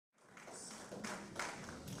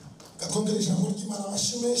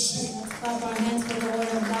our hands for the word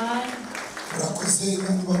of God.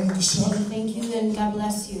 Thank you and God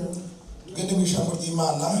bless you.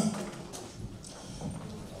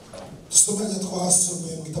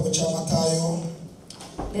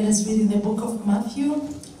 Let us read in the book of Matthew,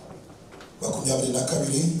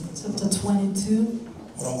 chapter 22,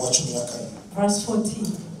 verse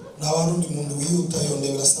 14.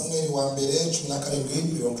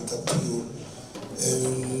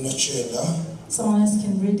 Someone else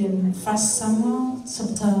can read in 1 Samuel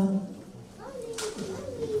chapter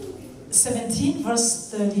 17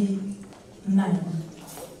 verse 39.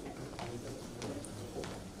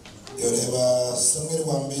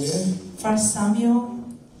 1 Samuel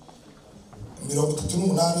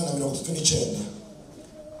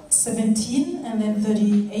 17 and then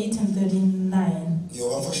 38 and 39.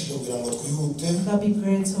 That'll be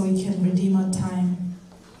great so we can redeem our time.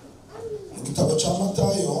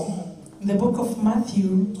 In the book of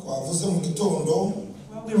Matthew,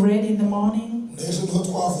 we read in the morning,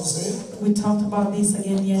 we talked about this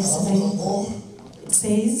again yesterday. It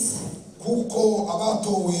says,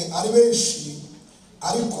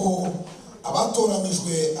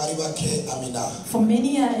 for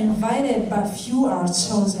many are invited, but few are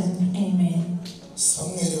chosen. Amen.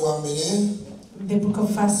 The book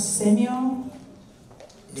of 1 Samuel,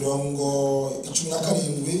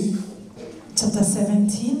 chapter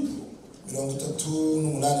 17,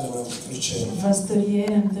 verse 38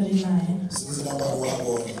 and 39.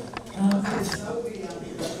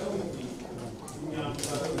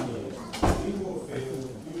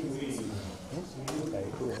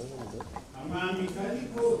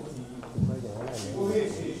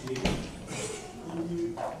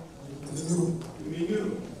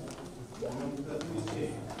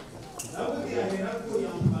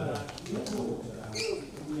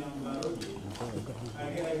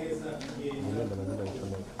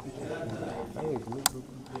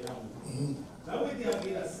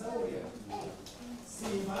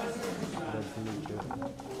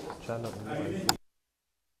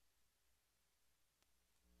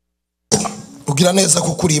 Thank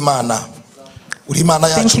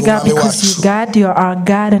you, God, because you God, you are our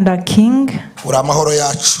God and our King.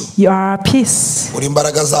 You are our peace.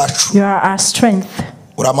 You are our strength.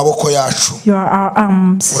 You are our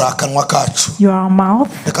arms. You are our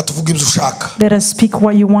mouth. Let us speak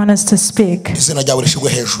what you want us to speak.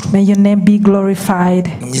 May your name be glorified.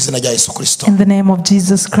 In the name of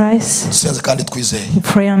Jesus Christ, we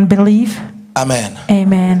pray and believe. Amen.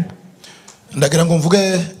 Amen.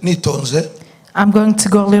 I'm going to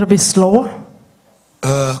go a little bit slower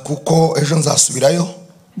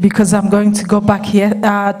because I'm going to go back here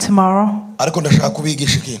tomorrow.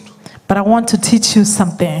 But I want to teach you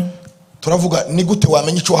something. We're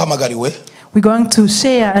going to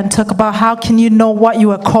share and talk about how can you know what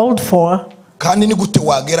you are called for,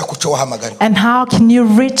 and how can you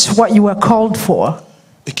reach what you are called for.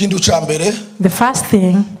 The first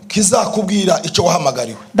thing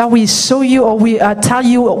that we show you or we tell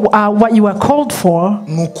you what you are called for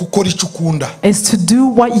is to do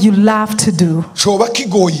what you love to do.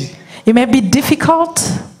 It may be difficult,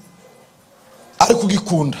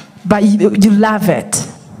 but you love it.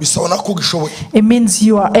 It means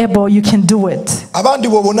you are able, you can do it.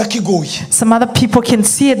 Some other people can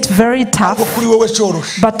see it very tough,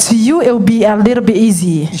 but to you it will be a little bit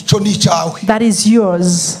easy. That is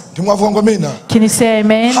yours. Can you say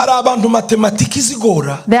amen?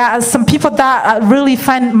 There are some people that really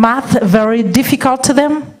find math very difficult to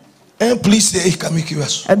them. To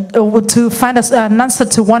find an answer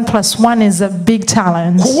to 1 + 1 is a big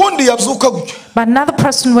challenge. But another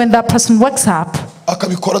person, when that person wakes up, and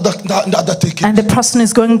the person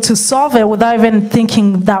is going to solve it without even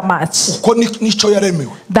thinking that much.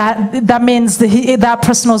 That means that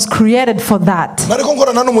person was created for that.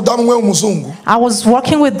 I was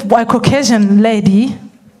working with a Caucasian lady.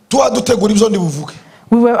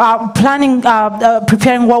 We were planning,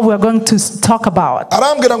 preparing what we were going to talk about.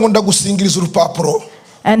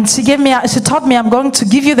 And she told me, I'm going to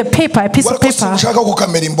give you the paper, a piece of paper,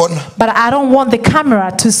 but I don't want the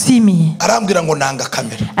camera to see me.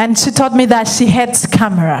 And she told me that she hates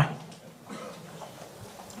camera.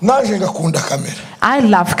 I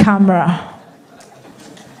love camera.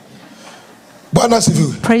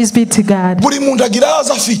 Praise be to God.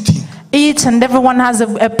 Each and everyone has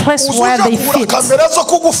a place where they fit.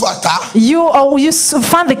 You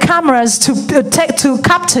find the cameras to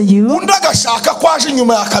capture you,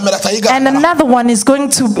 and another one is going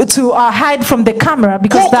to hide from the camera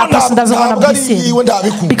because that person doesn't want to be seen.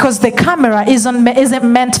 Because the camera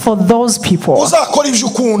isn't meant for those people.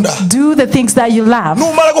 Do the things that you love,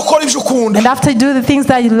 and after you do the things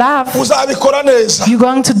that you love, you're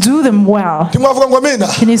going to do them well.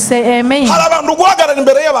 Can you say amen?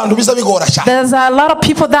 There's a lot of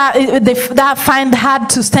people that find hard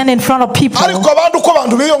to stand in front of people. But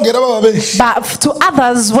to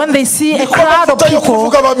others, when they see a crowd of people,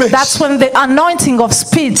 that's when the anointing of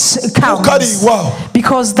speech comes.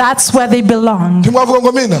 Because that's where they belong.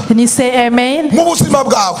 Can you say amen?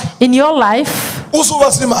 In your life,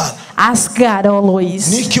 ask God always,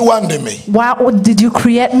 what did you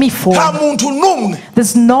create me for?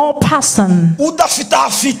 There's no person who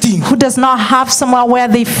does not have somewhere where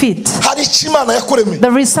they fit.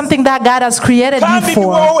 There is something that God has created you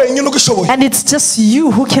for, and it's just you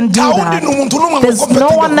who can do that. There's no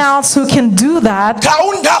one else who can do that.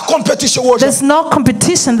 There's no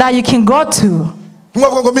competition that you can go to.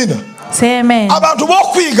 Say amen.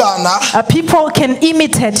 People can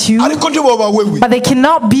imitate you, but they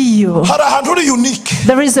cannot be you.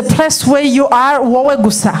 There is a place where you are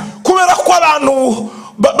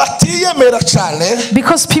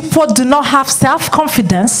because people do not have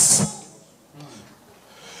self-confidence.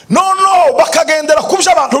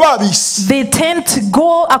 They tend to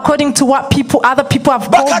go according to what other people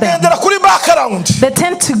have called them. They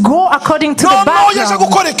tend to go according to the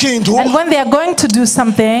background. And when they are going to do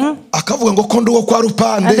something,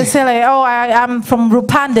 and they say like, oh, I'm from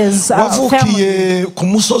Rupande's family.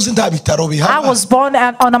 I was born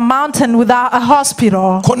on a mountain without a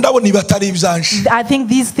hospital. I think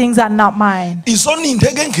these things are not mine. Those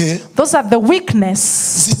are the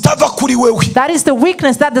weakness. That is the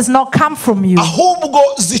weakness that does not come from you.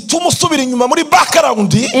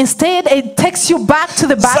 Instead, it takes you back to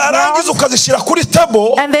the background,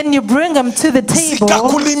 and then you bring them to the table,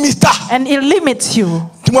 and it limits you.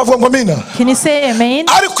 Can you say amen?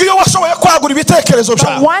 But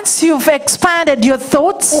once you've expanded your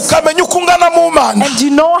thoughts, and you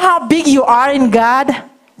know how big you are in God,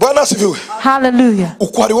 hallelujah.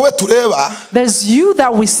 There's you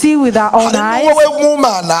that we see with our own eyes,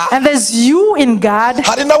 and there's you in God,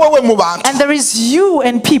 and there is you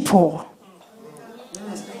in people.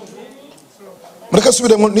 Let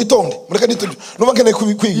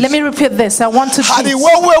me repeat this. I want to teach.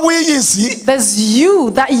 There's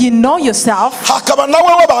you that you know yourself,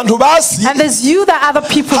 and there's you that other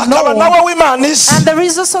people know, and there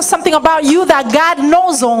is also something about you that God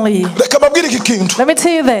knows only. Let me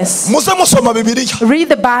tell you this. Read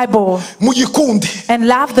the Bible and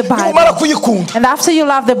love the Bible, and after you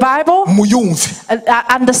love the Bible,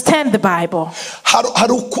 understand the Bible.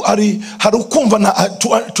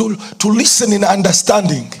 To listen in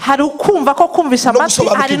understanding. The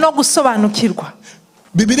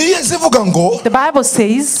Bible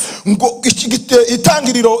says,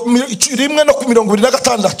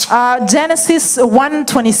 Genesis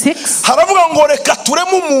 1:26,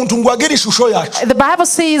 the Bible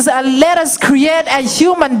says, let us create a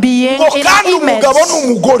human being in our image,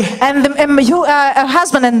 and a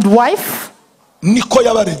husband and wife.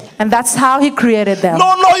 And that's how he created them.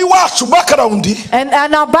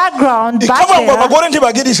 And our background back there,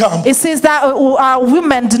 it says that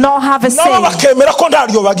women do not have a say, and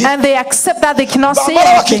they accept that they cannot say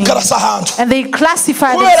anything, and they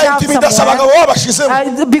classify themselves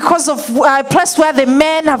somewhere because of a place where the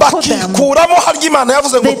men have put them.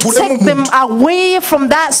 They take them away from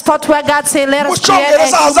that spot where God said, let us create a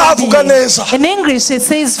human being. In English it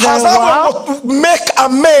says very well, make a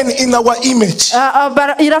man in our image.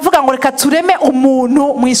 iravuga ngo reka tureme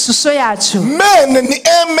umuntu mu ishusho yacu. Men ni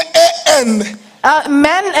M-A-N.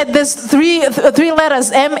 Men, there's three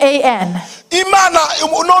letters, M-A-N. Imana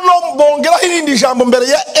no bongera irindi jambo mbere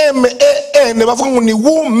ya M-A-N bavuga ngo ni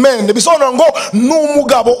woman, bisobanura ngo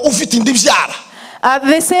n'umugabo ufite indi byara.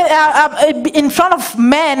 They say in front of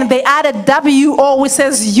men they added W-O, which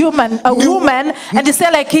says human, a woman, and they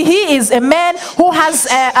say like he is a man who has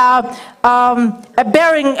a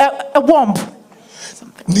bearing, a womb.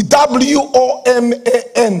 The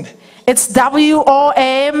W-O-M-A-N. It's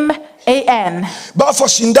W-O-M-A-N.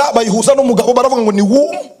 Bafashinda bayihuza n'umugabo baravuga ngo ni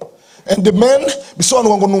womb, and the man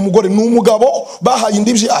bisobanura ngo n'umugore n'umugabo bahaye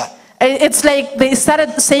indi byara. It's like they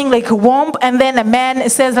started saying like a womb, and then a man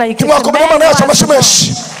says like a man.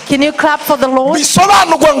 Can you clap for the Lord?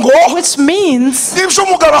 Which means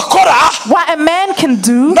what a man can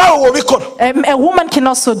do, a woman can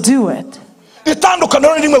also do it.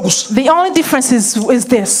 itandukaniro ni rimwe gusa. The only difference is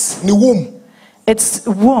this. Ni womb. It's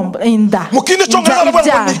womb in the. Mukindi cyongereza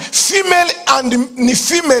baravuga ni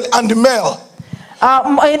female and male.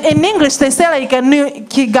 In English they say like a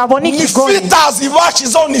kigabo ni kigore. Ni fetus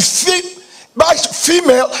ibashizo ni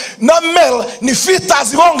female na male ni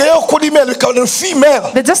fetus ibongeyeho kuri male bikaba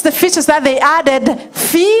female. They're just the features that they added,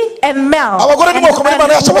 fe and male. Abagore ni mwoko muri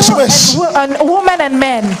Imana yacu abashimeshe. And woman and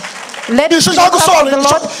men. What I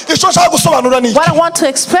want to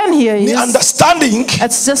explain here is understanding.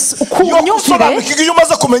 It's just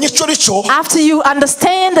after you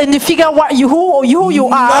understand and you figure out who you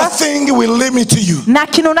are, nothing will limit you. You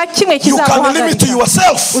can limit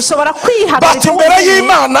yourself. But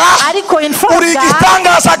in front of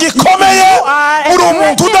God,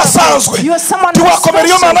 you are someone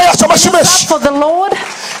for the Lord.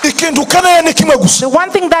 The one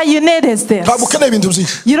thing that you need is this.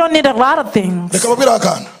 You don't need a lot of things.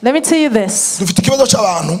 Let me tell you this.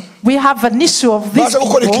 We have an issue of these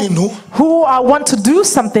people who want to do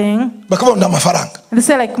something. They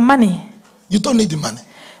say like money. You don't need money.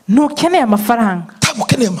 No,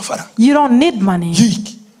 you don't need money.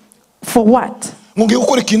 For what?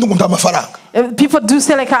 People do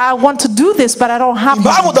say like, I want to do this but I don't have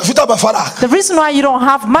money. The reason why you don't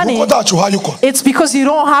have money, it's because you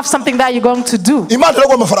don't have something that you're going to do.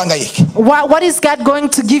 What is God going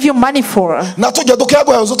to give you money for?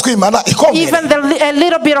 Even a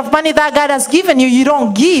little bit of money that God has given you, you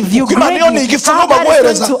don't give. You greedy. How God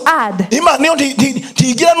is going to add?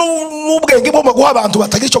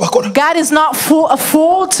 God is not a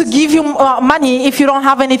fool to give you money if you don't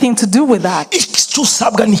have anything to do with that.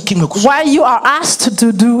 Why you are asked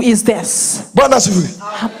to do is this.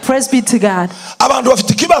 Praise be to God.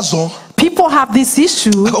 People have this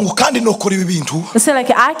issue. They say like,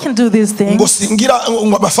 I can do this thing,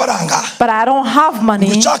 but I don't have money.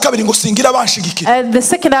 The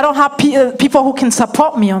second, I don't have people who can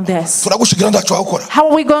support me on this. How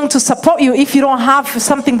are we going to support you if you don't have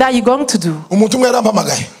something that you're going to do?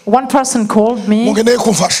 One person called me.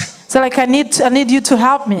 So like, I need you to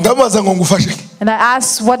help me. And I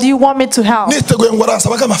asked, what do you want me to help?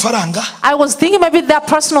 I was thinking maybe that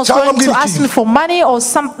person was going to ask me for money or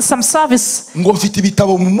some service. So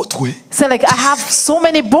like, I have so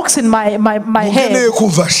many books in my head.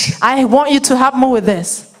 I want you to help me with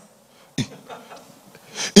this.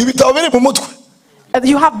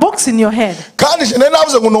 You have books in your head. And then I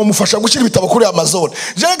asked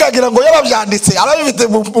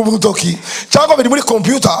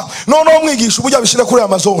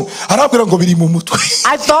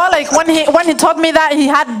I thought like when he told me that he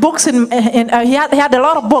had books he had a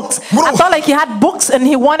lot of books. I thought like he had books and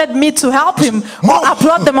he wanted me to help him or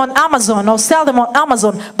upload them on Amazon or sell them on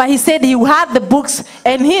Amazon. But he said he had the books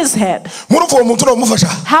in his head.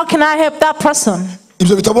 How can I help that person?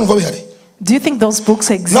 Do you think those books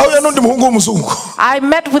exist? I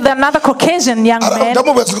met with another Caucasian young man.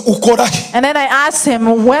 And then I asked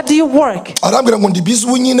him, where do you work? He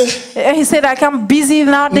said, I'm busy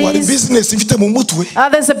nowadays.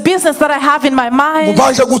 There's a business that I have in my mind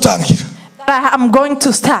that I'm going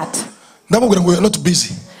to start. You're not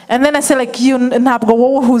busy. And then I said, like,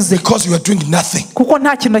 because you are doing nothing. You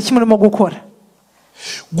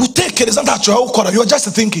are just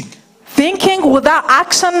thinking. Thinking without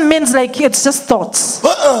action means like it's just thoughts.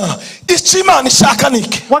 What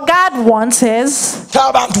God wants is,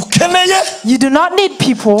 you do not need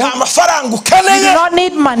people. You do not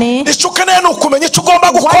need money. What you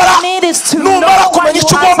need is to know what you are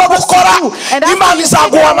supposed to do. And after you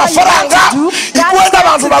figure out what you want to do, God is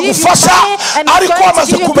going to give you money and He's going to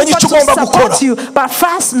give you people to support you. But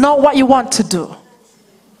first, know what you want to do.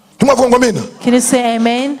 Can you say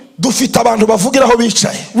amen?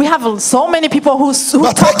 We have so many people who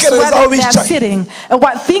talk where they are sitting,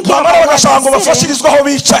 thinking about where they're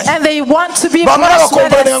sitting, and they want to be blessed where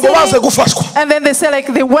they're sitting, and then they say like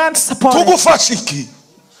they weren't supported.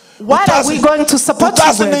 What are we going to support you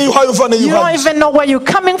with? You don't even know where you're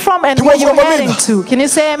coming from and where you're heading to. Can you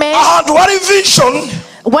say amen?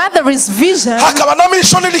 Where there is vision and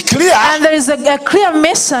there is a clear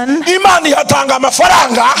mission,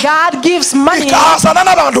 God gives money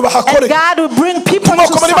and God will bring people to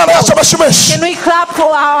support. Can we clap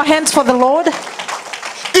for our hands for the Lord?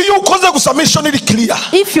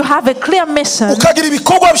 If you have a clear mission and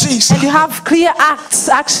you have clear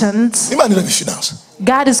actions,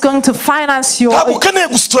 God is going to finance your. ntabwo ukeneye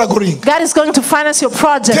gustruggling. God is going to finance your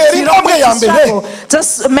project. Tera You don't intambwe need ya to struggle. mbere.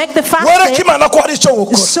 Just make the first wereke step. Imana ko hari icyo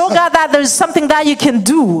gukora. Show God that there is something that you can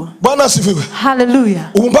do. Bwana asifiwe.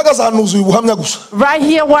 Hallelujah. ubu mpagaze ahantu huzuye ubuhamya gusa. Right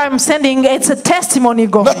here where I'm sending, it's a testimony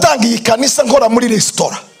going. natangiye ikanisa nkora muri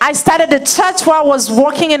resitora. I started a church while I was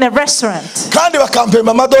working in a restaurant. kandi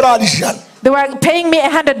bakampemba amadolari 100. They were paying me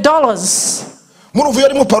 $100. muruvu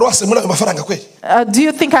yari mu paruwase muri ayo mafaranga kweli. Do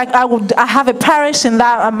you think I have a parish in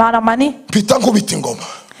that amount of money? mpita nkubita ingoma.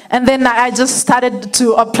 And then I just started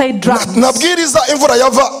to play drums. nabwiriza imvura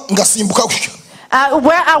yava ngasimbuka gutyo.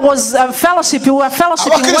 Where I was fellowship, we were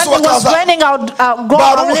fellowshipping. When it was raining, I would go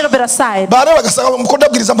a little bit aside.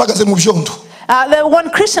 When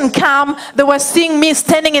Christian came, they were seeing me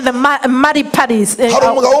standing in the muddy putties.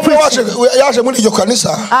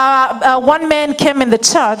 One man came in the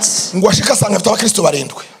church,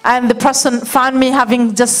 and the person found me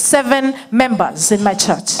having just 7 members in my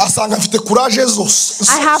church. I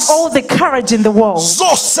have all the courage in the world.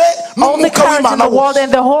 All the courage in the world,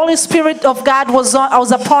 and the Holy Spirit of God was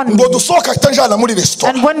upon me.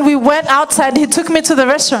 And when we went outside, he took me to the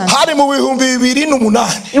restaurant.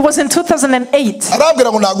 It was in 2008.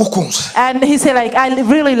 And he said, like, I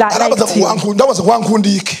really liked you.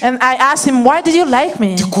 And I asked him, why did you like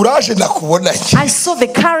me? I saw the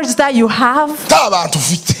courage that you have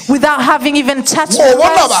without having even touched the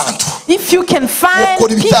rest. If you can find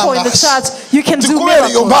people in the church, you can do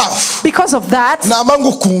miracles. Because of that,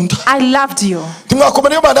 I loved you. Can you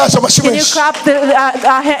clap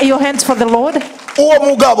your hands for the Lord?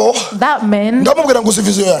 That man.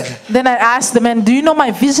 Then I asked the man, do you know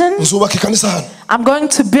my vision? I'm going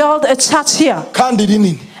to build a church here.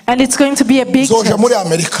 And it's going to be a big church.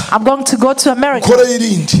 I'm going to go to America.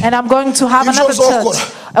 And I'm going to have another church.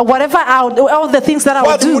 Whatever all the things that I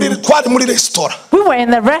would do. We were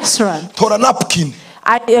in a restaurant.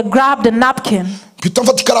 I grabbed a napkin.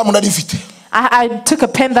 I took a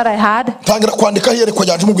pen that I had.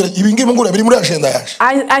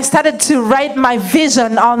 I started to write my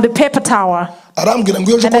vision on the paper tower.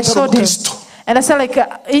 And I showed him. And I said, like,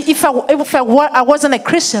 if I wasn't a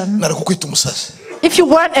Christian,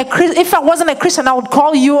 if I wasn't a Christian, I would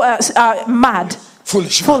call you mad,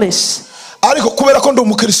 foolish.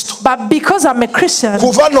 But because I'm a Christian,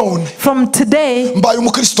 from today,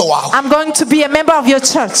 I'm going to be a member of your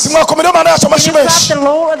church. Can you clap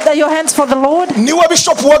your hands for the Lord? He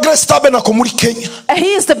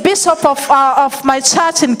is the bishop of my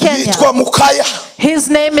church in Kenya. His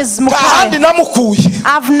name is Mukaya. I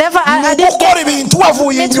didn't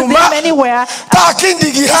get to him anywhere. He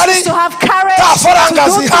used to have courage to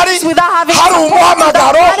do things without having support,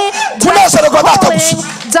 without money,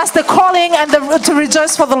 just the calling and to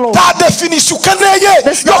rejoice for the Lord.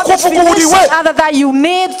 There's no definition other that you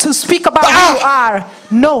need to speak about who you are.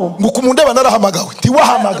 No.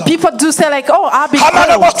 People do say, like, oh, I'll be called.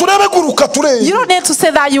 You don't need to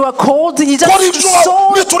say that you are called. You just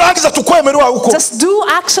do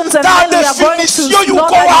actions and then we are going to know that you are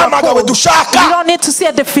called. You don't need to see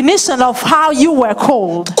a definition of how you were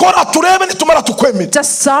called.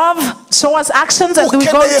 Just serve, show us actions, and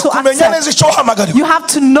we're going to accept. You have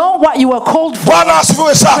to know what you were called for.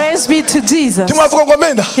 Praise be to Jesus.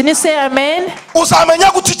 Can you say amen?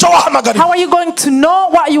 How are you going to know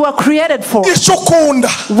what you were created for?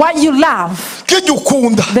 What you love.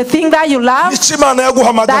 The thing that you love,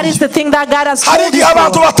 that is the thing that God has called you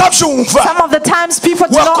for. Some of the times people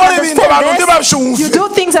do not understand this. You do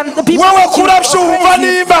things and the people think you are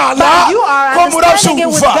crazy, but you are understanding it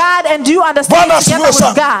with God and you understand it together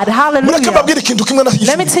with God. Hallelujah.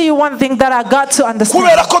 Let me tell you one thing that I got to understand.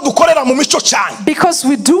 Because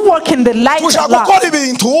we do work in the light a lot.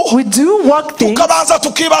 We do work things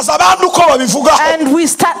and we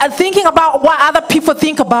start thinking about what other people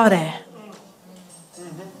think about it.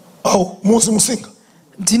 Oh, MUSINGA.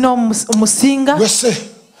 Do you know MUSINGA?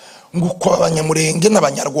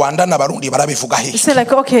 Say,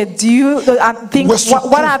 like, okay, do you think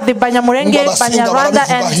what are the Banyamulenge, Banyarwanda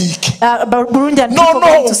and Burundian people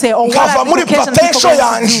going to say? Or what are the Caucasian people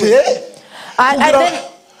going to do? And then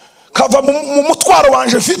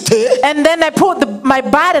and then I put my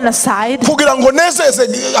burden aside, and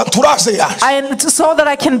so that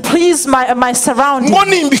I can please my surroundings.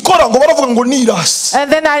 And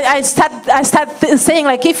then I start saying,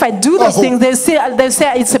 like, if I do those things, they say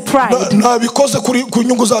it's a pride.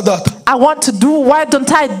 I want to do. Why don't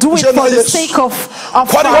I do it for the sake of God?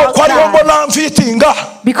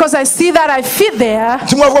 Because I see that I fit there.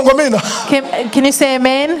 Can you say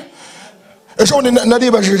amen?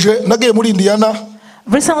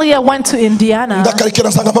 Recently I went to Indiana.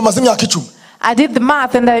 I did the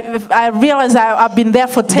math and I realized I've been there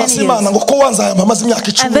for 10 years. And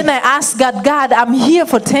then I asked God, I'm here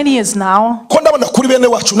for 10 years now.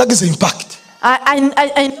 I know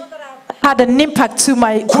that I had an impact to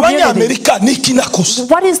my community.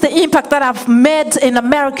 What is the impact that I've made in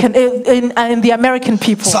the American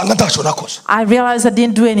people? I realized I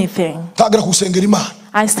didn't do anything.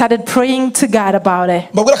 I started praying to God about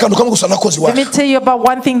it. Let me tell you about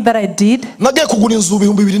one thing that I did.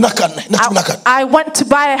 I went to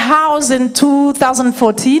buy a house in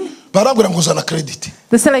 2014.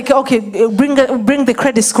 They said like, okay, bring the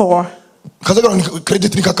credit score. I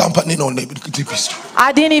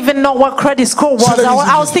didn't even know what credit score was.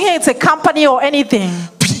 I was thinking it's a company or anything.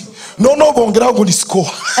 And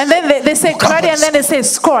then they say credit and then they say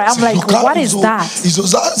score. I'm like, what is that? They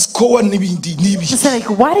say like,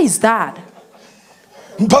 what is that?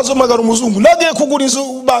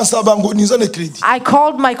 I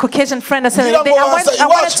called my Caucasian friend and said, I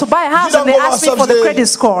wanted to buy a house and they asked me for the credit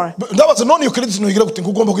score.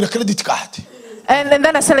 And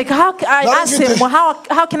then I said, like, I asked him, well,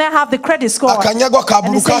 how can I have the credit score? And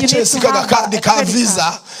he said, you need to have a credit card.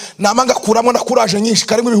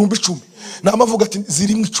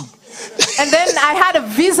 And then I had a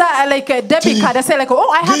Visa, like a debit card. I said, like, oh,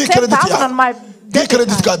 I have 10,000 on my debit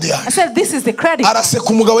card. I said, this is the credit card. And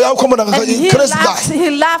he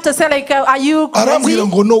laughed. I said, like, are you crazy?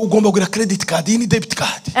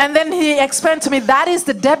 And then he explained to me, that is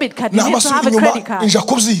the debit card. You need to have a credit card.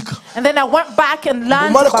 And then I went back and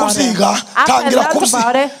learned about it. After I learned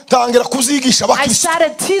about it, I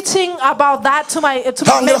started teaching about that to my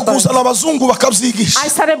members. I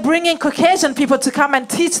started bringing Caucasian people to come and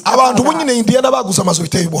teach about that.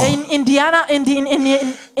 In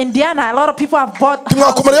Indiana, a lot of people have bought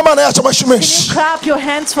houses. Can you clap your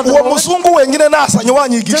hands for the Lord?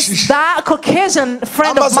 Just that Caucasian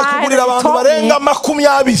friend of mine taught me.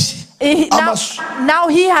 Now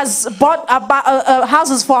he has bought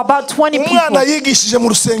houses for about 20 people. A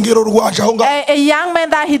young man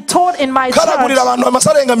that he taught in my church.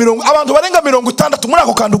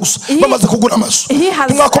 He has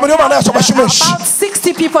about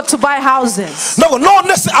 60 people to buy houses.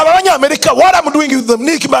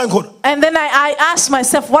 And then I asked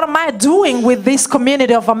myself, what am I doing with this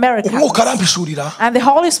community of America? And the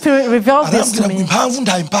Holy Spirit revealed this to me.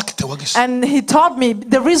 And he told me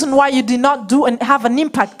the reason why you did not do and have an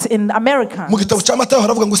impact in America. In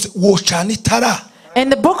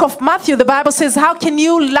the book of Matthew, the Bible says, how can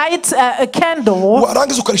you light a candle and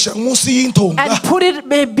put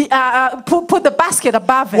the basket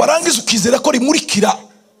above it?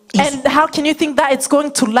 And how can you think that it's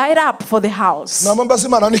going to light up for the house? And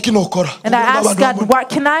I asked God, what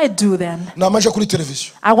can I do then?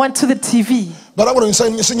 I went to the TV.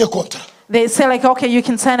 They say like, okay, you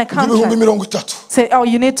can sign a contract. Say, oh,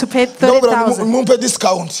 you need to pay 30,000.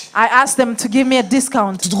 I asked them to give me a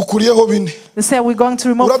discount. They say, we're going to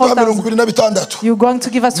remove 4,000. You're going to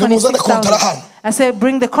give us 26,000. I said,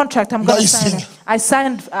 bring the contract. I'm going to sign it. I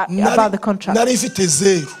signed about the contract.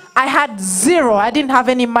 I had zero. I didn't have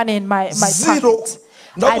any money in my pocket.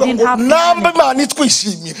 I didn't have money.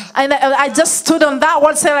 And I just stood on that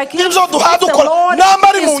one, say like, if the Lord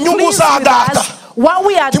is pleased with us, what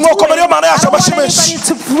we are doing, I don't want anybody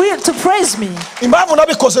to praise me.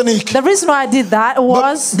 The reason why I did that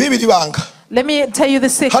was, let me tell you the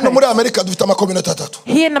secret.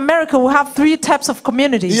 Here in America, we have 3 types of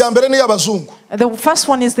communities. The first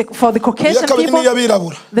one is for the Caucasian people.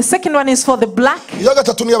 The second one is for the black.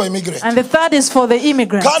 And the third is for the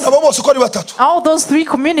immigrants. All those 3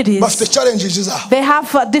 communities, they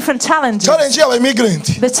have different challenges.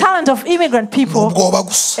 The challenge of immigrant people,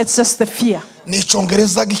 it's just the fear.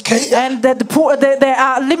 And they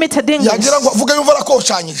are limited English.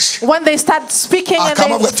 When they start speaking and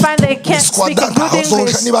they find they can't speak good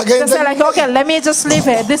English, they say like, okay, let me just leave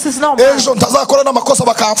it. This is not mine. I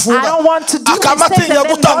don't want to do mistakes and then go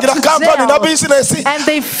to jail. And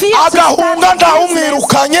they fear to start a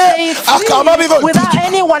business. They flee without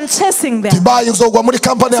anyone chasing them. Say like,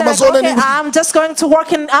 okay, I'm just going to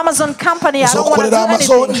work in Amazon company. I don't want to do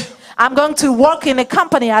anything. I'm going to work in a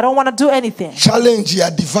company. I don't want to do anything. It's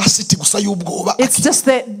just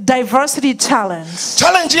the diversity challenge.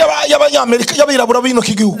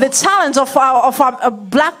 The challenge of our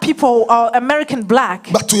black people, American black,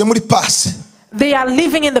 they are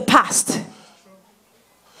living in the past.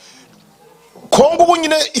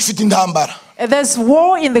 There's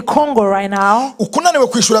war in the Congo right now.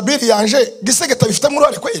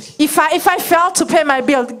 If I fail to pay my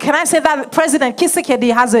bill, can I say that President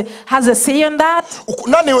Tshisekedi has a say in that?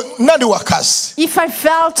 If I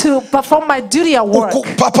fail to perform my duty at work,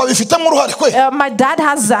 my dad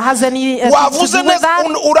has any to do with that?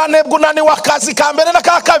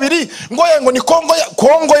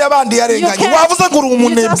 You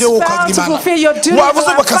just fail to fulfill your duty.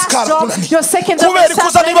 Your second job is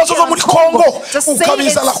Congo. Just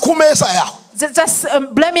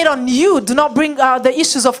blame it on you. Do not bring the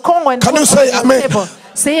issues of Congo and can you say amen? Table.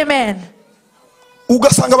 Say amen. A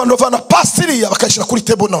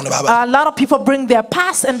lot of people bring their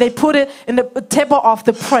past and they put it in the table of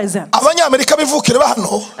the present. And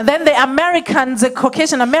then the Americans, the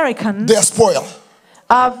Caucasian Americans, they are spoiled.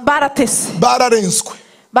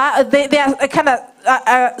 But they are kind of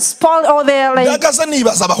spoiled, or they are like, they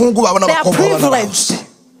are privileged.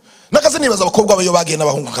 I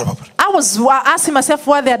was asking myself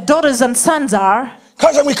where their daughters and sons are.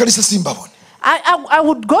 I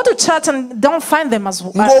would go to church and don't find them as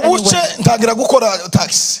well.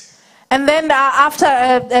 And then after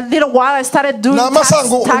a little while, I started doing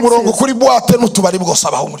taxes.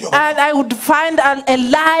 And I would find a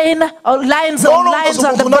line, or lines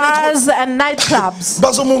on the bars and nightclubs.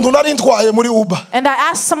 And I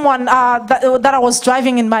asked someone that I was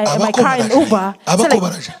driving in my car in Uber,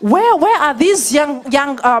 like, where are these young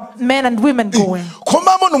men and women going?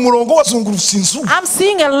 I'm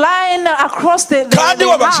seeing a line across the house,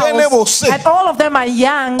 and all of them are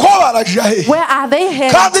young. Where are they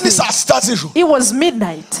headed to? It was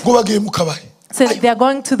midnight. So they are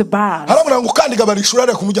going to the bar. I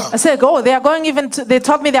said, oh, they are going even to, they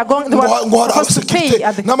told me they are going, they were supposed to pay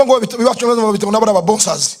at the,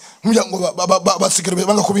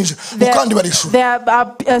 there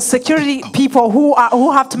are security people who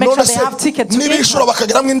have to make sure they have tickets to enter.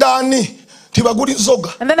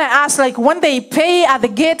 And then I asked, like, when they pay at the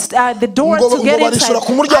gate, the door to get inside,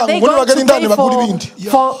 are they going to pay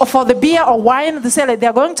for the beer or wine? They say, like, they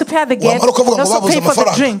are going to pay at the gate, also pay for the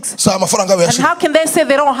drinks. And how can they say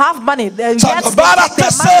they don't have money? Yes, they take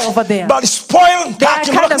their money over there. They are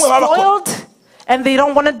kind of spoiled. And they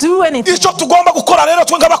don't want to do anything. What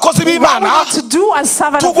we need to do as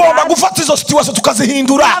servants of God, we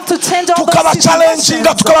have to change all those situations. We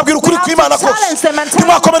have to challenge them and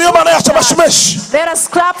tell them, let us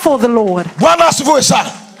clap for the Lord.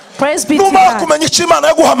 Praise be to God.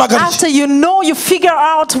 After you know, you figure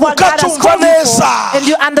out what God has called you for, and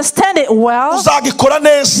you understand it well,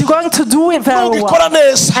 you're going to do it very well.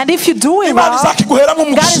 And if you do it well, God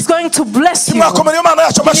is going to bless you.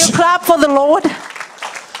 Can you clap for the Lord?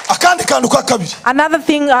 Another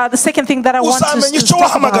thing, the second thing that I want to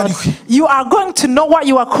talk about, you are going to know what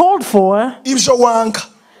you are called for.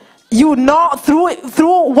 You know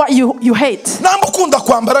through what you hate.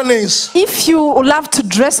 If you love to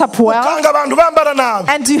dress up well,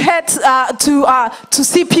 and you hate to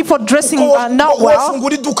see people dressing not well,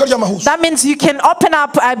 that means you can open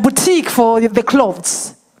up a boutique for the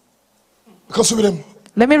clothes.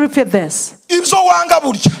 Let me repeat this.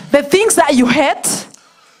 The things that you hate,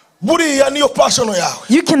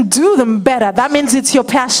 you can do them better. That means it's your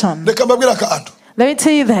passion. Let me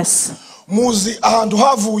tell you this.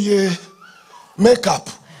 Makeup.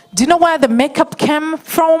 Do you know where the makeup came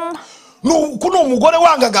from? Maybe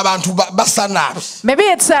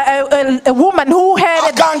it's a woman who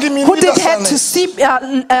did have to see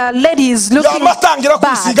ladies looking bad.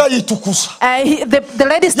 The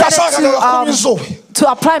ladies started to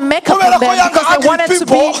apply makeup on them because they wanted to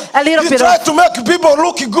be a little bit of, to make people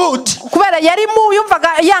look good.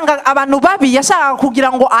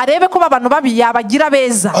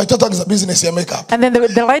 And then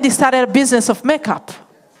the lady started a business of makeup.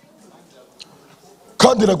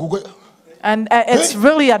 And it's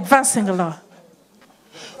really advancing a lot.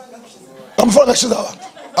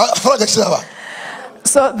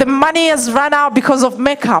 So the money has run out because of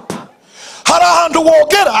makeup.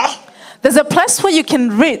 There's a place where you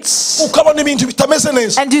can reach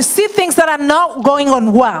and you see things that are not going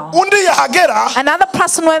on well. Another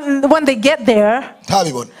person, when they get there,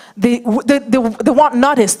 they won't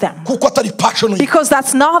notice them because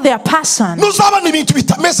that's not their passion.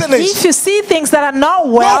 If you see things that are not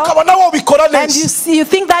well and you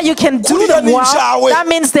think that you can do them well, that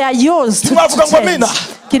means they are yours to change.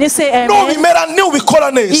 Can you say amen?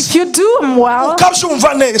 If you do them well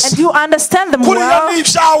and you understand them well,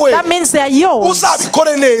 that means they are yours.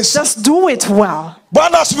 Just do it well.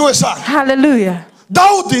 Hallelujah.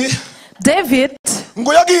 David,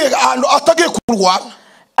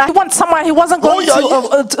 He went somewhere. He wasn't going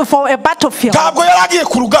for a battlefield.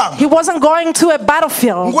 He wasn't going to a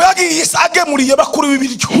battlefield.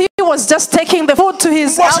 He was just taking the food to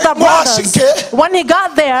his elder brothers. When he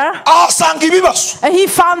got there, he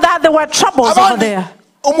found that there were troubles over there.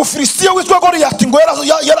 A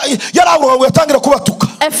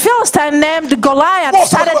Philistine named Goliath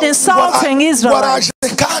started insulting Israel.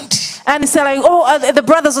 And he said, like, the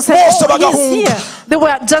brothers were saying, he's here. They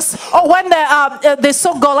were just, when they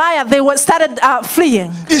saw Goliath, they started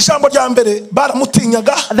fleeing. The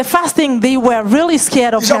first thing, they were really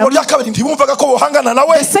scared of him.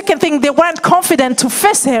 The second thing, they weren't confident to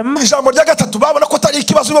face him. The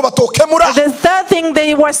third thing,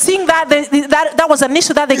 they were seeing that was an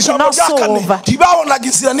issue that they cannot solve.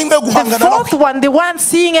 The fourth one, they weren't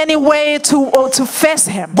seeing any way to face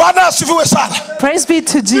him. Praise be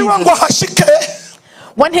to Jesus.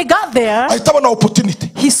 When he got there,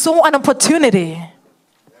 he saw an opportunity.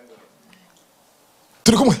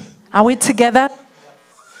 Are we together?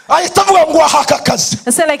 And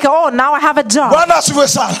say like, now I have a job.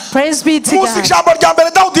 Praise be to God.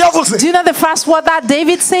 Do you know the first word that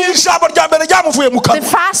David said? The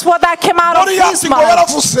first word that came out of his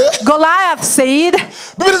mouth. Goliath said,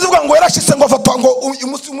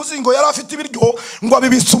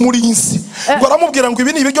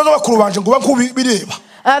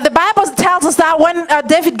 the Bible tells us that when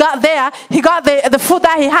David got there, he got the food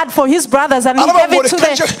that he had for his brothers, and he gave it to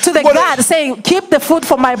the guard, saying, keep the food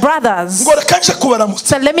for my brothers.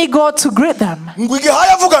 So let me go to greet them.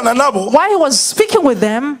 While he was speaking with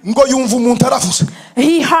them,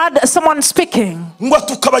 he heard someone speaking, and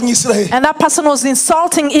that person was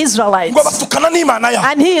insulting Israelites,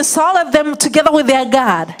 and he insulted them together with their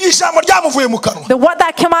God. The word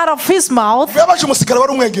that came out of his mouth,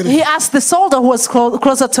 he asked the soldier who was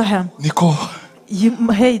closer to him,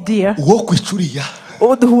 hey dear,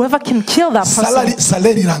 whoever can kill that person,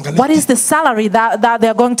 what is the salary that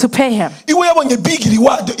they're going to pay him? He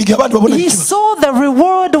saw the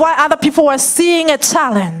reward while other people were seeing a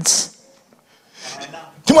challenge.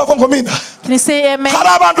 Can you say amen?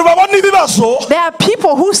 There are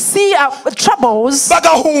people who see troubles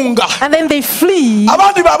and then they flee. While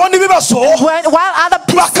other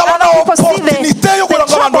people see the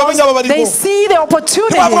troubles, they see the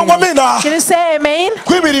opportunity. Can you say amen?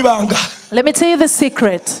 Let me tell you the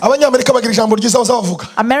secret.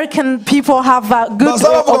 American people have a good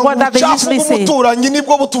word that they usually say.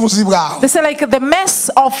 They say like, the mess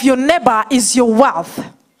of your neighbor is your wealth.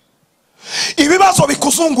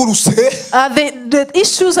 The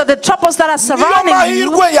issues or the troubles that are surrounding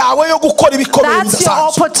you, that's your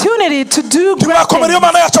opportunity to do great things.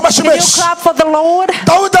 Can you clap for the Lord?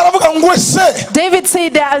 David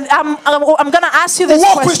said, I'm going to ask you this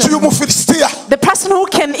question. The person who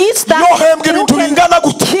can eat that, who can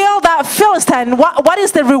kill that Philistine, what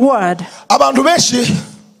is the reward?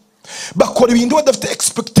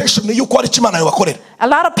 A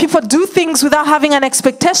lot of people do things without having an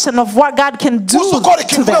expectation of what God can do to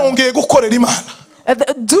them.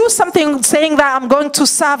 Do something saying that I'm going to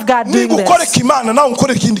serve God doing this.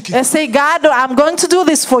 Say, God, I'm going to do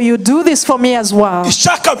this for you. Do this for me as well.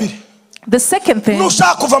 The second thing,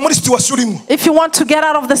 if you want to get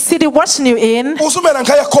out of the city watching you in,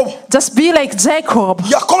 just be like Jacob.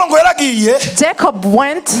 Jacob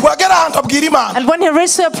went, and when he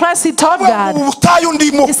reached a place, he told God, he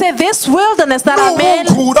said, this wilderness that I'm in,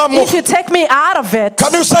 if you take me out of it,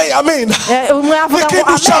 can you say amen?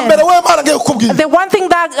 The one thing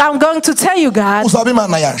that I'm going to tell you, God,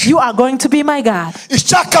 you are going to be my God.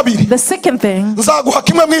 The second thing,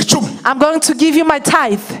 I'm going to give you my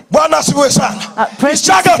tithe. Praise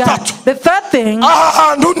God. The third thing,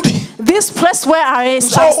 this place where I'm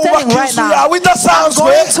standing right now, I'm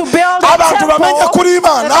going to build a temple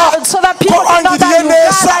so that people can know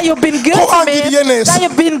that you've been good to me, that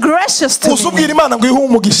you've been gracious to me.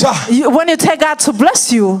 When you tell God to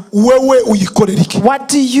bless you, what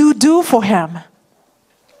do you do for him?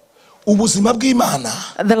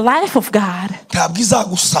 The life of God,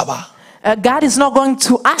 God is not going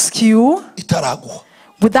to ask you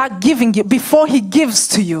without giving you, before he gives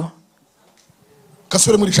to you.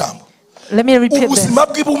 Let me repeat this.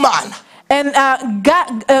 And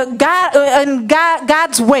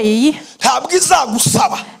God's way,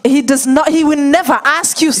 he will never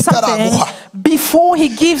ask you something before he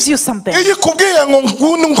gives you something.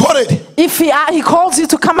 If he calls you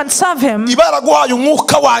to come and serve him,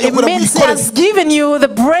 it means he has given you the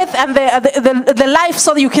breath and the life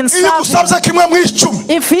so that you can serve him.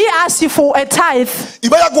 If he asks you for a tithe,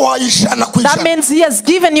 that means he has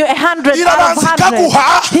given you 100 out of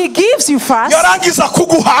 100. He gives you first,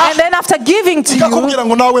 and then after giving to you,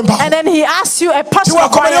 and then he asks you a personal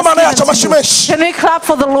prayer. Can we clap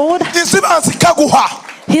for the Lord?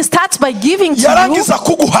 He starts by giving to you, and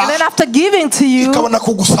then after giving to you,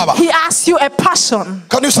 he asks you a person.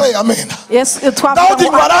 Can you say amen? Yes,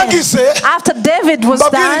 after David was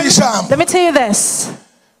done, let me tell you this.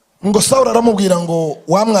 And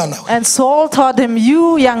Saul told him,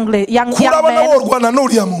 you young man,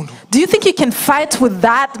 do you think you can fight with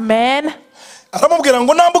that man? If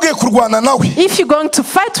you're going to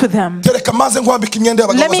fight with him,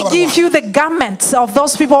 let me give you the garments of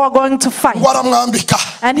those people who are going to fight.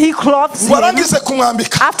 And he clothes him.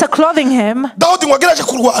 After clothing him,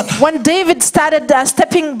 when David started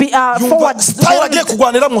stepping forward,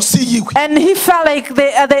 and he felt like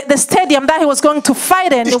the stadium that he was going to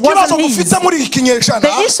fight in, it wasn't his.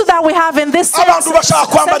 The issue that we have in this century,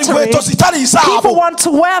 people want to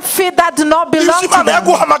wear feet that do not belong to them.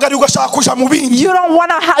 You don't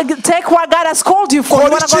want to take what God has called you for.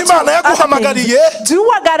 You want to go to do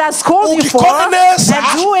what God has called you for and do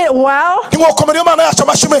it well. Can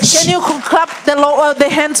you clap the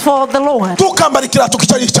hands for the Lord? Do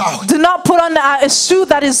not put on a shoe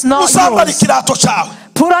that is not yours.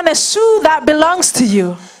 Put on a shoe that belongs to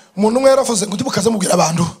you. One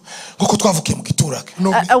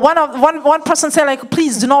person said, like,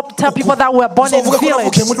 please do not tell people that we're born in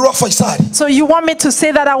village. So you want me to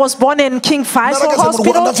say that I was born in King Faisal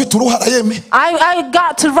Hospital? I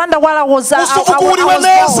got to Rwanda while I was born.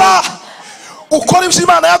 Just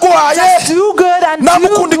do good and do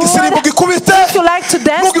good. If you like to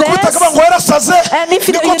dance, dance. And if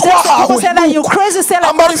you dance, people say that you're crazy, say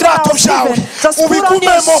like just put on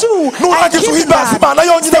your shoe and keep God.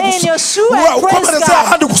 Stay in your shoe and praise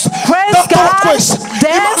God. Praise God.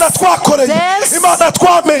 Dance.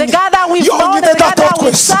 The God that we've known, the God that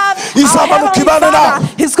we serve, our Heavenly Father,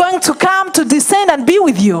 He's going to come to descend and be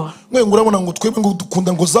with you. Good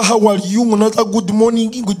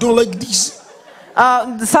morning, we don't like this.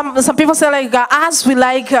 Some people say like as we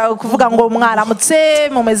like kuvuga ngo mwaramutse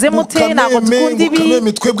mumeze mute nako tukundi ibi.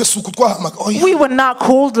 We were not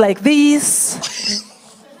called like this.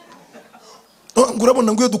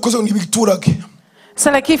 So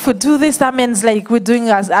like if we do this, that means like we're doing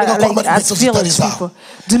as village people.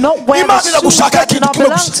 Do not wear the shoes that do not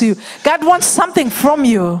belong to you. God wants something from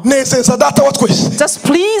you. Just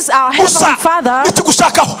please our Heavenly Father. One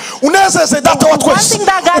thing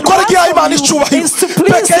that God wants from you is to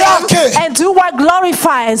please Him and do what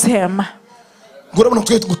glorifies Him. So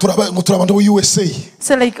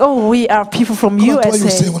like, oh, we are people from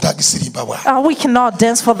USA. We cannot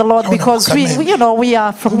dance for the Lord because we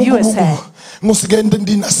are from USA. I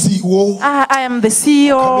am the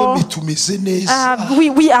CEO.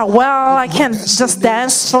 We are well. I can't just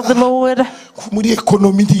dance for the Lord.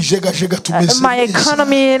 My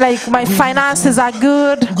economy, like my finances are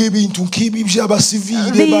good. These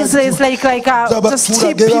is like just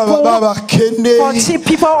cheap people, for cheap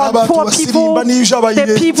people or poor people,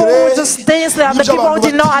 the people who just dance, the people who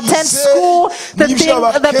did not attend school, the people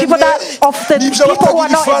who are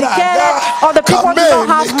not educated, or the people who do not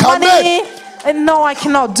have money. And no, I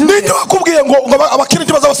cannot do it.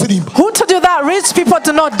 Who told you that rich people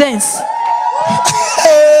do not dance?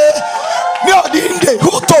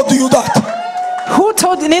 Who told you that? Who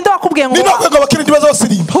told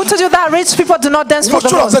you that rich people do not dance for the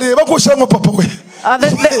Lord?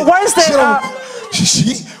 Where is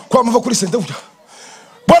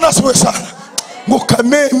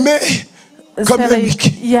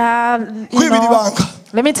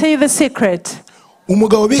let me tell you the secret.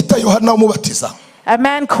 A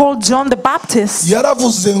man called John the Baptist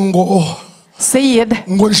said,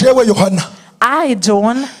 I,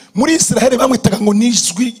 John.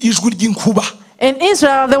 In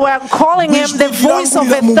Israel, they were calling him the voice of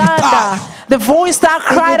a thunder, the voice that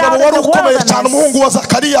cried out in the wilderness.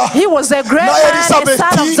 He was a great man, the son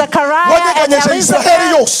of Zechariah and Elizabeth.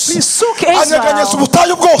 He shook Israel.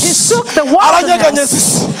 He shook the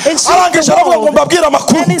wilderness. He shook the world.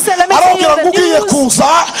 And he said, let me tell you the news.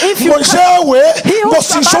 If you he who's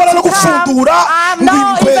about to come, I'm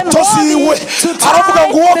not even worthy to tie the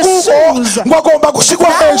shoes. That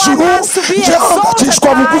one has to be exalted,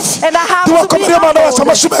 and I have to be humbled.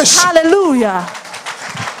 Hallelujah.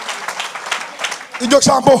 iryo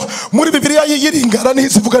jambo muri Bibiliya y'Iringara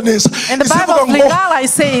n'izivuga neza. In the Bible of Lingala it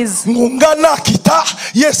says ngungana kita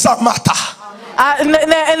yesamata. In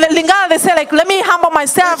the Lingala they say like, let me humble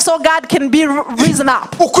myself so God can be risen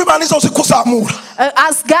up.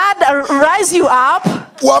 As God rise you up,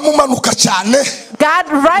 God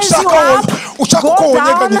rise you up,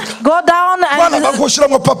 go down and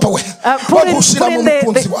put in the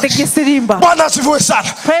kisirimba.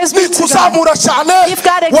 Praise be to God. If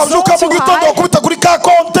God exalts you high,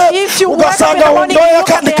 if you work in the morning, you look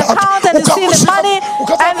at the account and see the money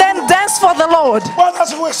and then dance for the Lord.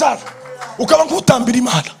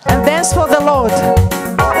 And dance for the Lord.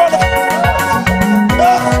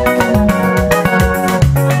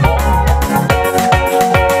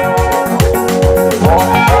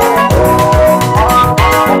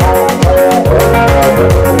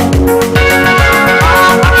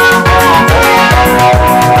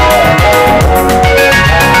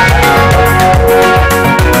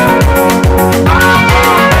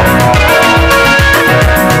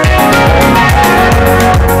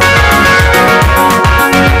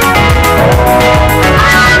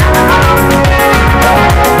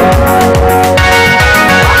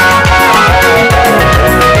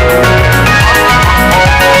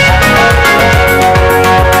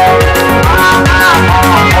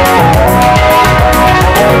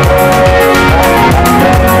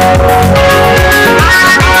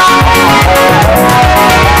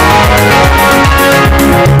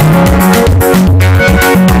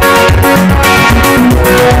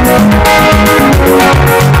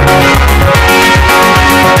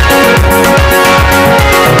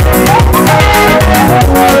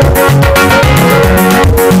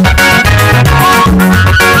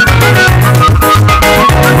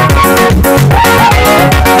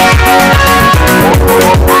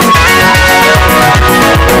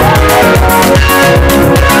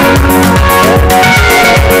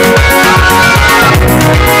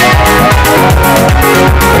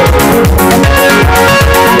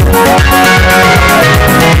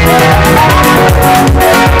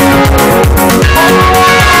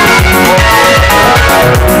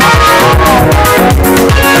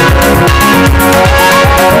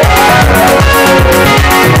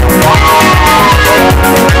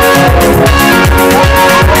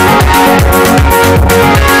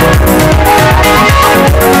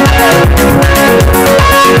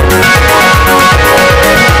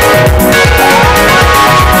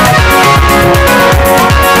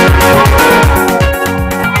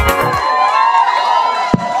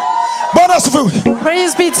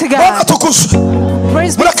 Praise be to God.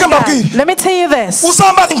 Praise be to God. Let me tell you this.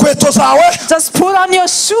 Just put on your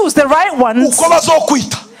shoes, the right ones.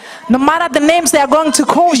 No matter the names they are going to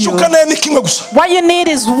call you, what you need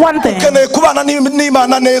is one thing.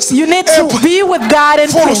 You need to be with God in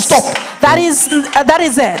peace. That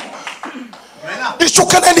is it.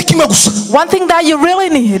 One thing that you really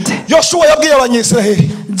need.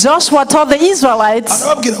 Joshua told the Israelites,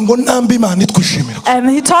 and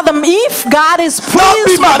he told them, if God is pleased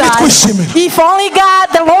with us, if only God,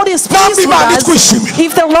 the Lord is pleased with us,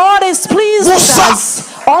 if the Lord is pleased with us,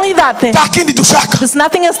 only that thing. There's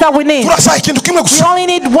nothing else that we need. We only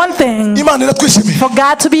need one thing, for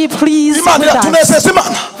God to be pleased with us.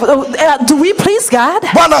 Do we please God?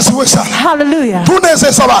 Hallelujah.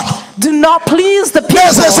 Do not please the people,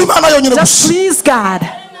 just please God.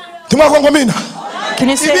 Can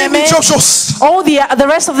you say amen? All the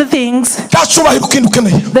rest of the things,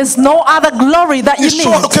 there's no other glory that you need.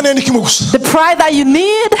 The pride that you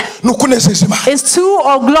need is to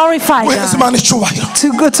glorify God,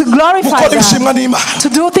 to glorify God, to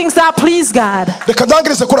do things that please God.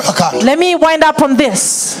 Let me wind up on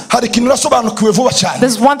this.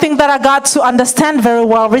 There's one thing that I got to understand very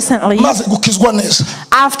well recently.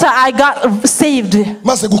 After I got saved,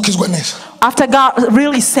 after God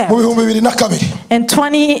really saved, in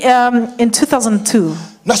 2002,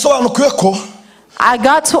 I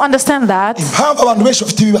got to understand that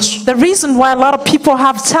the reason why a lot of people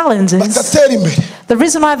have challenges, the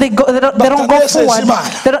reason why they don't go forward,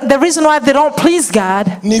 the reason why they don't please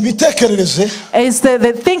God is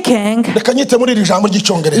the thinking.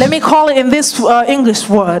 Let me call it in this English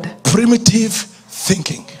word: primitive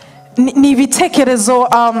thinking. N'ibitekerezo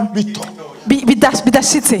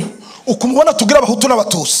bidashitse.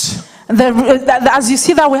 As you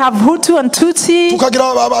see that we have Hutu and Tutsi,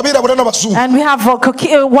 and we have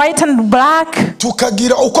white and black,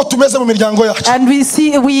 and we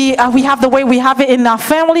see we have the way we have it in our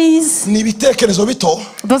families.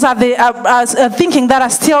 Those are the thinking that are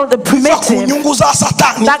still primitive,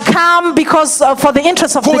 that come because for the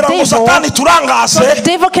interest of the devil. So the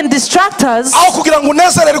devil can distract us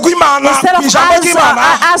instead of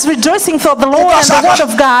us rejoicing for the Lord and the word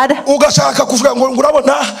of God.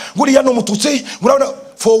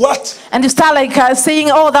 For what? And you start like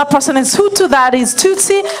saying, oh, that person is Hutu, that is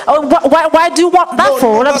Tutsi. Oh, why do you want that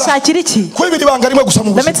for? Let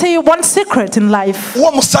me tell you one secret in life.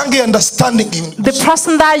 The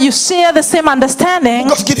person that you share the same understanding,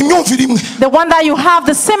 the one that you have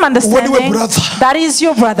the same understanding, that is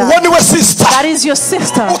your brother, that is your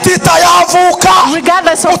sister.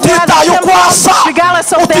 Regardless of where they come from,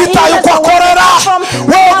 regardless of their areas or where they come from,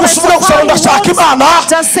 regardless of how you want,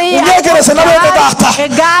 just say,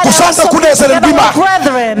 God also together with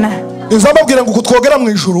brethren.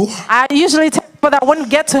 I usually tell people that when we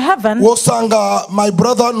get to heaven, my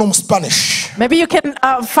brother no Spanish. Maybe you can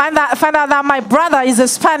find out that my brother is a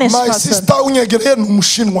Spanish person.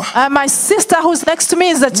 My sister who's next to me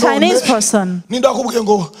is a Chinese person. Who told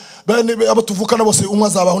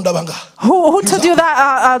you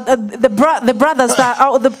that the brothers that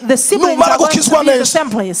the siblings are going to be the same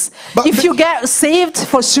place? If you get saved,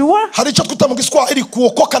 for sure,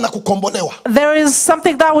 there is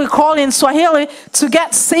something that we call in Swahili to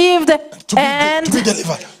get saved and to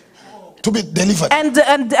be delivered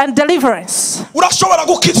and deliverance.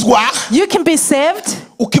 You can be saved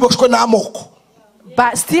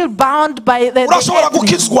but still bound by the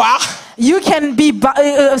you can be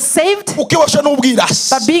saved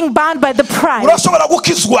but being bound by the pride.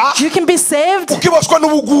 You can be saved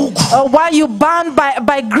while you're bound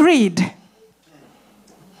by greed.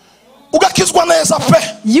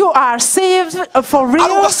 You are saved for real,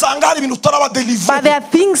 but there are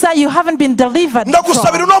things that you haven't been delivered from.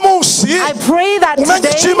 I pray that today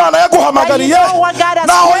that you know what God has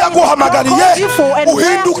called you for and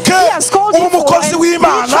where He has called you for, and be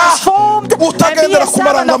transformed and be a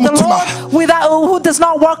servant of the Lord who does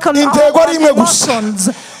not walk on emotions,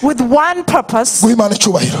 with one purpose,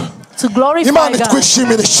 to glorify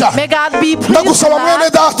God. May God be pleased with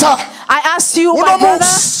that. I ask you, my brother,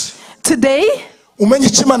 today,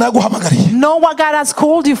 know what God has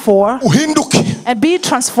called you for and be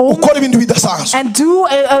transformed and do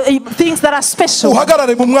things that are special.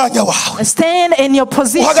 Stand in your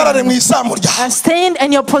position. Stand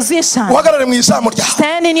in your position.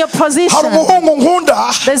 Stand in your position.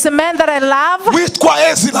 There's a man that I love.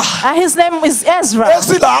 His name is Ezra.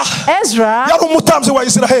 Ezra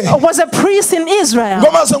was a priest in Israel.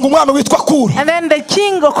 And then the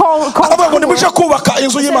king called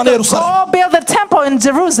build the temple in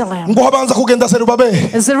Jerusalem.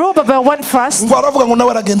 Zerubbabel went first and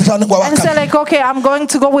said like, okay, I'm going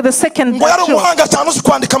to go with the second. He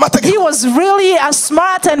was really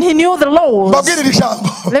smart and he knew the laws.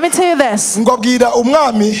 Let me tell you this. He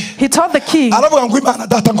told the king,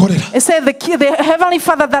 he said, the heavenly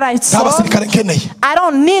Father that I serve, I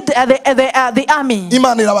don't need the army.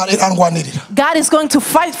 God is going to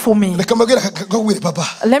fight for me.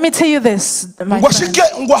 Let me tell you this, my friend.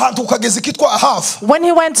 When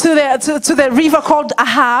he went to the river called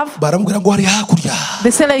Ahava,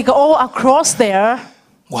 they say like all across there,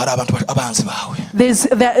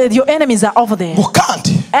 your enemies are over there,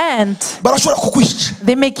 and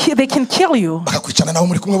they can kill you, and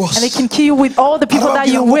they can kill you with all the people that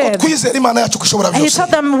you're with. And he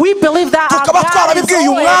told them, we believe that our God is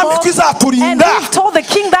all able, and he told the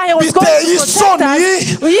king that he was going to protect us.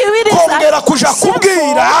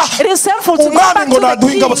 It is sinful to go back to the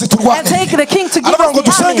king and take the king to give us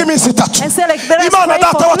the army and say like, let us pray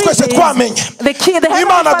for 3 days. The heavenly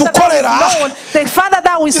Father that is known, the Father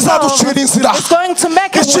that we serve, is going to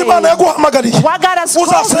make a way. What God has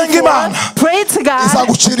called you for, pray to God.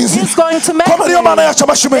 He's going to make a way. Let us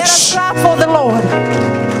clap for the Lord.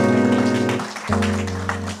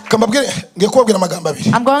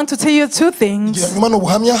 I'm going to tell you 2 things.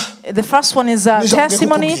 The first one is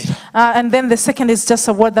testimony, and then the second is just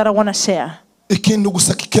a word that I want to share.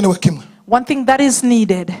 One thing that is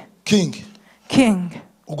needed. King.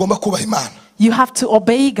 You have to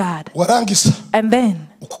obey God. And then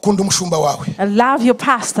love your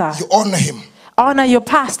pastor. You honor him. Honor your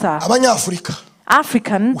pastor.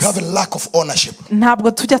 Africans, we have a lack of ownership.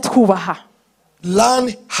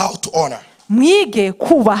 Learn how to honor.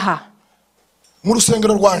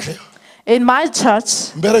 In my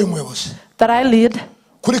church that I lead,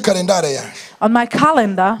 On my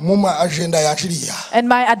calendar, and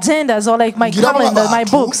my agendas, or like my calendar, my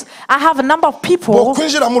books, I have a number of people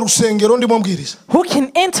who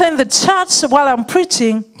can enter in the church while I'm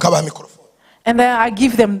preaching, and then I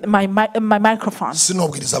give them my microphone.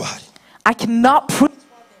 I cannot preach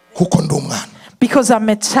because I'm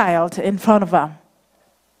a child in front of them.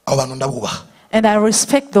 And I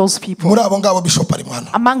respect those people.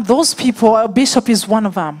 Among those people, a bishop is one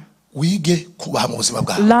of them.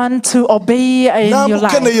 Learn to obey in your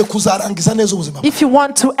life. If you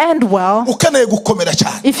want to end well,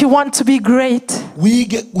 if you want to be great,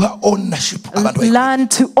 learn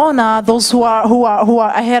to honor those who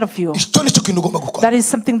are ahead of you. That is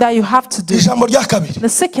something that you have to do. The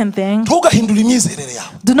second thing,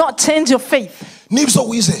 do not change your faith.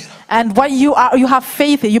 And what you have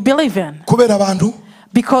faith you believe in.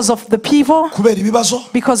 Because of the people,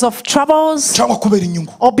 because of troubles,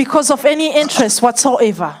 or because of any interest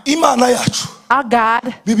whatsoever. Our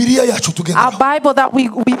God, our Bible that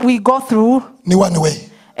we go through,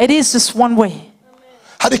 it is just one way.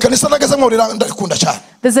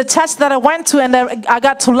 There's a church that I went to and I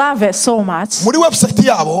got to love it so much.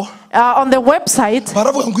 On the website,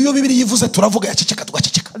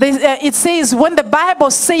 it says when the Bible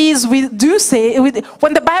says we do say,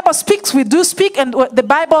 when the Bible speaks we do speak, and the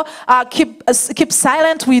Bible keep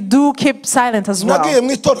silent we do keep silent as well.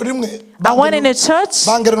 I went in a church.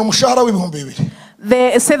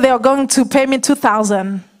 They said they are going to pay me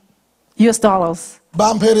 $2,000 US.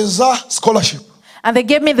 And they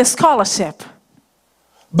gave me the scholarship.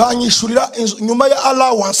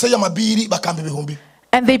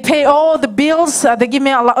 And they pay all the bills. They give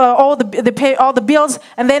me they pay all the bills,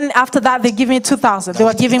 and then after that they give me $2,000. They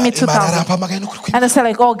were giving me $2,000, and I said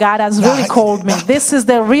like, "Oh, God has really called me. This is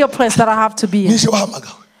the real place that I have to be in."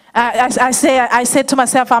 I said to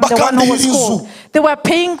myself, I'm the one who was called. They were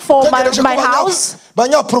paying for my house,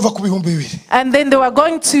 and then they were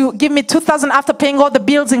going to give me $2,000 after paying all the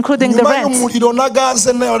bills, including the rent.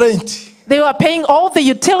 They were paying all the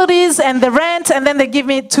utilities and the rent, and then they give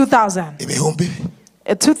me $2,000.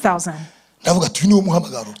 $2,000.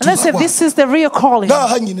 And I said, this is the real calling.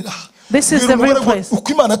 This is the real place.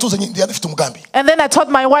 And then I told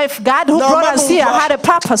my wife, God who brought us here had a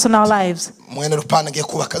purpose in our lives.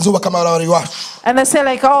 And I said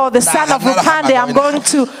like, oh, the son of Rupande, I'm going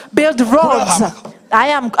to build roads. I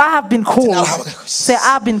have been called. Say,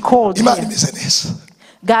 I've been called here.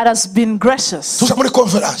 God has been gracious.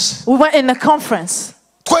 We went in a conference.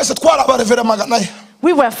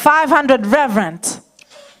 We were 500 reverend.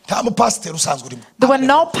 There were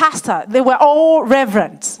no pastor. They were all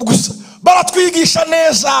reverends. They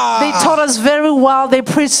taught us very well. They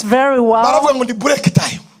preached very well.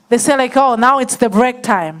 They said like, oh, now it's the break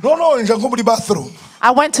time.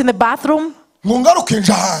 I went in the bathroom.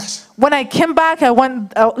 When I came back, I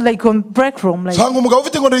went like on break room. Like,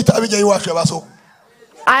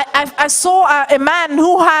 I saw a man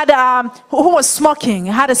who was smoking,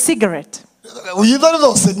 had a cigarette. And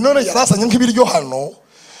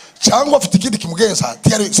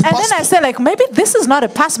then I said like, maybe this is not a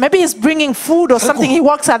pastor. Maybe he's bringing food or something. He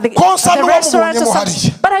works at the restaurant or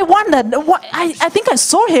something. But I wondered, I think I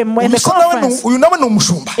saw him in the conference.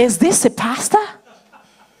 Is this a pastor?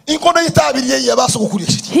 He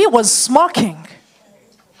was smoking.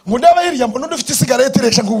 And then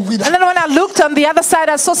when I looked on the other side,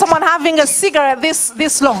 I saw someone having a cigarette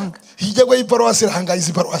this long.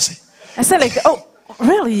 I said like, oh,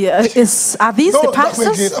 really? Are these the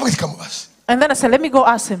pastors? And then I said, let me go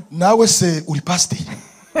ask him.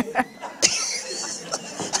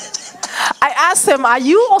 I asked him, are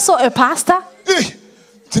you also a pastor?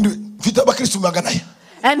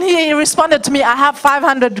 And he responded to me, I have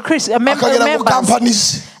 500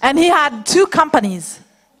 members. And he had 2 companies.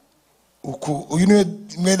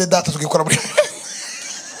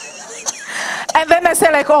 And then I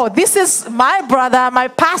said like, oh, this is my brother, my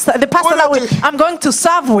pastor, the pastor that I'm going to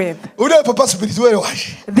serve with.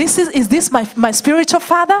 Is this my spiritual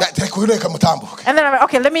father? And then I'm like,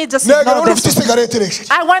 okay, let me just ignore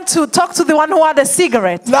this. I went to talk to the one who had a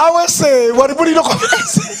cigarette.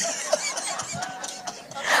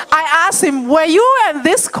 I asked him, were you at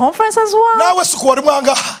this conference as well?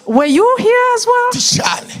 Were you here as well? He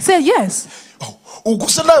said, yes.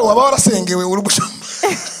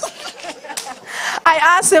 I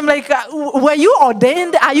asked him, like, were you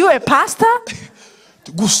ordained? Are you a pastor?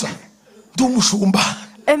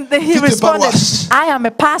 And he responded, I am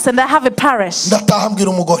a pastor and I have a parish.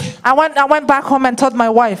 I went back home and told my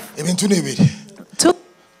wife to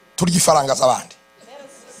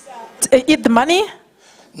eat the money.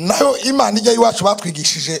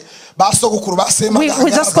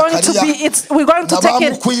 we're just going to be, we're going to take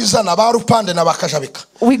it.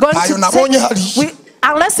 We're going to take,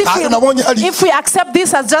 unless if we accept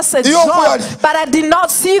this as just a job, but I did not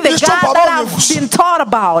see the God that I've been taught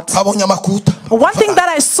about. One thing that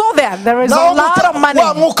I saw there is a lot of money,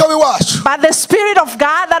 but the Spirit of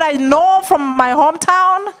God that I know from my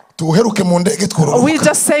hometown, we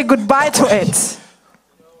just say goodbye to it.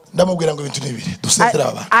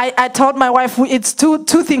 I told my wife it's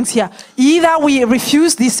two things here. Either we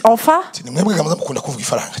refuse this offer.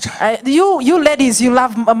 You ladies, you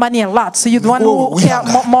love money a lot, so you're the one who care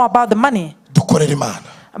more about the money.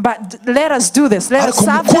 But let us do this. Let us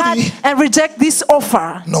serve God and reject this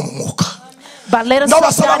offer. But let us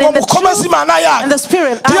trust God in the truth and the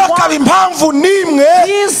Spirit. I want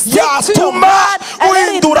please stick to your God and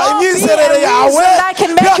let it not be a reason that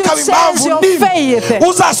can make you change your faith. Let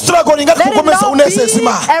it not be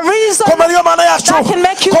a reason that can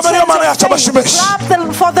make you change your faith. Clap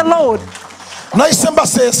for the Lord.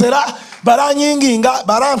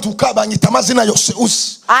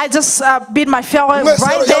 I just beat my farewell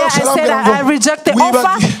right there. I said I reject the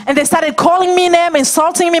offer, and they started calling me name,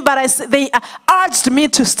 insulting me, but they urged me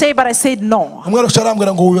to stay, but I said no.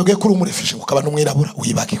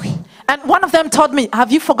 And one of them told me,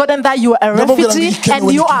 have you forgotten that you are a refugee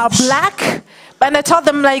and you are black? And I told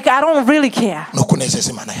them, like, I don't really care.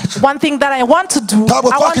 One thing that I want to do, I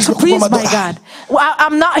want to please my God.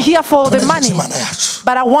 I'm not here for the money,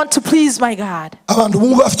 but I want to please my God.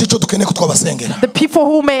 The people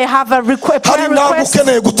who may have a prayer request,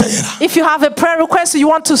 if you have a prayer request, you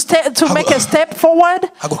want to make a step forward,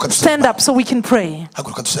 stand up so we can pray.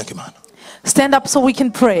 Stand up so we can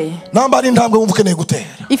pray.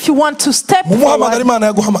 If you want to step forward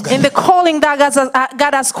in the calling that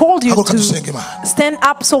God has called you to, stand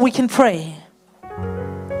up so we can pray.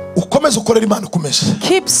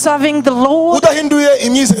 Keep serving the Lord.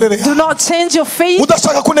 Do not change your faith.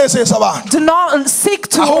 Do not seek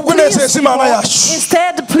to please people.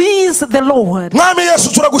 Instead, please the Lord.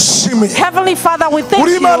 Heavenly Father, we thank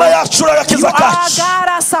you. You are God,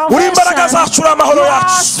 our salvation. You are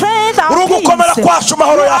strength, our peace. You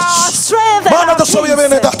are strength and our peace.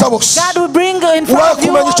 God will bring in front of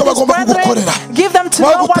you all these brethren. Give them to know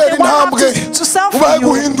what they want to serve for you.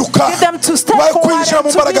 Give them to step forward and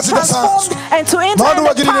to be transformed and to enter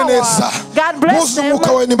the power. God bless them.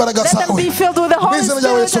 Let them be filled with the Holy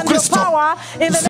Spirit and your power. In the